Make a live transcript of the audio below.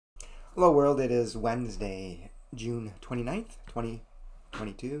Hello world, it is Wednesday, June 29th,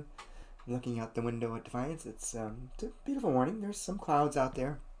 2022. I'm looking out the window at Defiance. It's a beautiful morning. There's some clouds out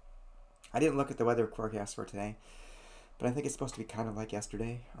there. I didn't look at the weather forecast for today, but I think it's supposed to be kind of like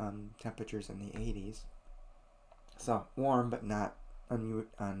yesterday. Temperatures in the 80s. So warm, but not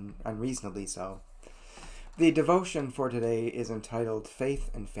unreasonably so. The devotion for today is entitled Faith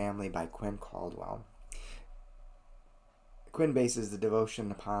and Family by Quinn Caldwell. Quinn bases the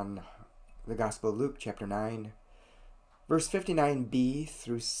devotion upon the Gospel of Luke, chapter 9, verse 59b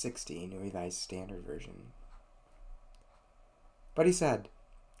through 60, New Revised Standard Version. But he said,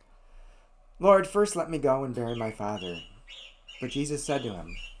 "Lord, first let me go and bury my father." But Jesus said to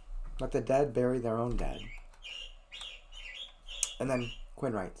him, "Let the dead bury their own dead." And then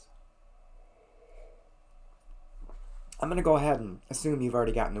Quinn writes, I'm going to go ahead and assume you've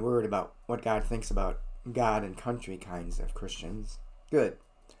already gotten the word about what God thinks about God and country kinds of Christians. Good.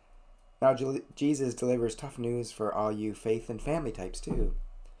 Now Jesus delivers tough news for all you faith and family types too.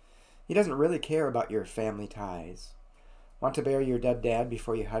 He doesn't really care about your family ties. Want to bury your dead dad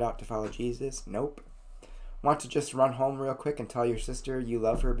before you head out to follow Jesus? Nope. Want to just run home real quick and tell your sister you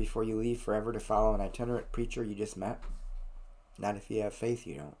love her before you leave forever to follow an itinerant preacher you just met? Not if you have faith,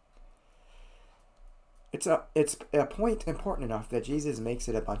 you don't. It's a point important enough that Jesus makes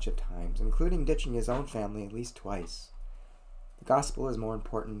it a bunch of times, including ditching his own family at least twice. The gospel is more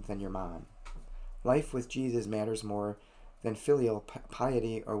important than your mom. Life with Jesus matters more than filial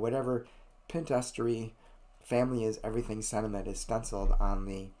piety or whatever Pinterestory family is everything sentiment is stenciled on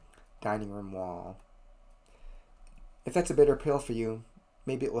the dining room wall. If that's a bitter pill for you,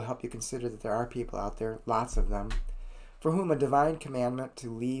 maybe it will help you consider that there are people out there, lots of them, for whom a divine commandment to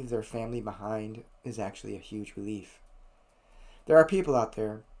leave their family behind is actually a huge relief. There are people out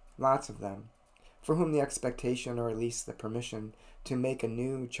there, lots of them, for whom the expectation or at least the permission to make a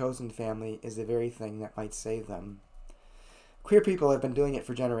new chosen family is the very thing that might save them. Queer people have been doing it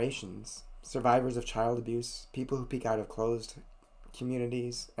for generations. Survivors of child abuse, people who peek out of closed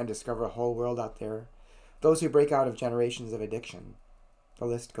communities and discover a whole world out there, those who break out of generations of addiction. The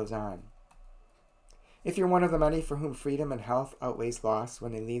list goes on. If you're one of the many for whom freedom and health outweighs loss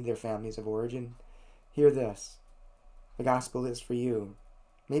when they leave their families of origin, hear this. The gospel is for you,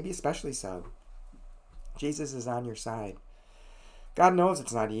 maybe especially so. Jesus is on your side. God knows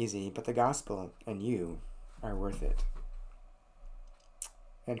it's not easy, but the gospel and you are worth it.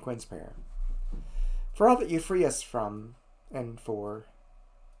 And Quinn's prayer. For all that you free us from and for,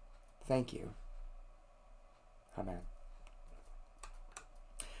 thank you. Amen.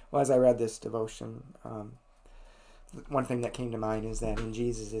 Well, as I read this devotion, one thing that came to mind is that in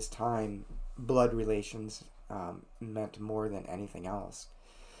Jesus' time, blood relations meant more than anything else.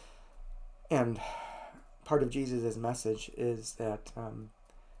 And part of Jesus' message is that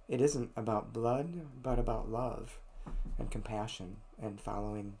it isn't about blood, but about love and compassion and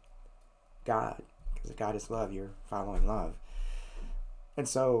following God. Because if God is love, you're following love. And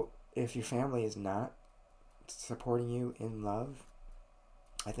so if your family is not supporting you in love,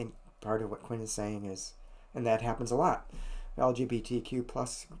 I think part of what Quinn is saying is, and that happens a lot, LGBTQ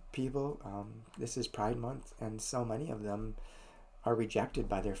plus people, this is Pride Month, and so many of them are rejected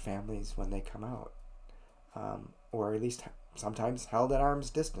by their families when they come out, or at least sometimes held at arm's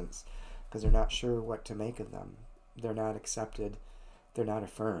distance because they're not sure what to make of them. They're not accepted, they're not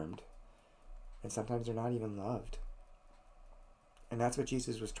affirmed, and sometimes they're not even loved. And that's what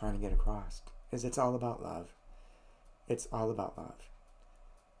Jesus was trying to get across, is it's all about love. It's all about love.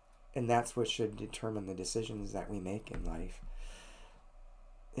 And that's what should determine the decisions that we make in life,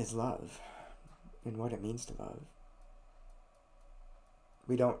 is love and what it means to love.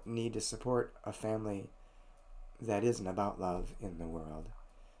 We don't need to support a family that isn't about love in the world.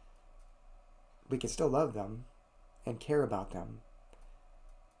 We can still love them and care about them,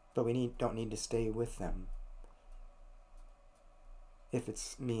 but we don't need to stay with them if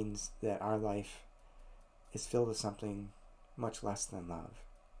it means that our life is filled with something much less than love.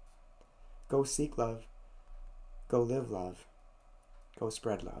 Go seek love. Go live love. Go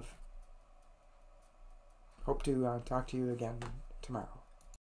spread love. Hope to talk to you again tomorrow.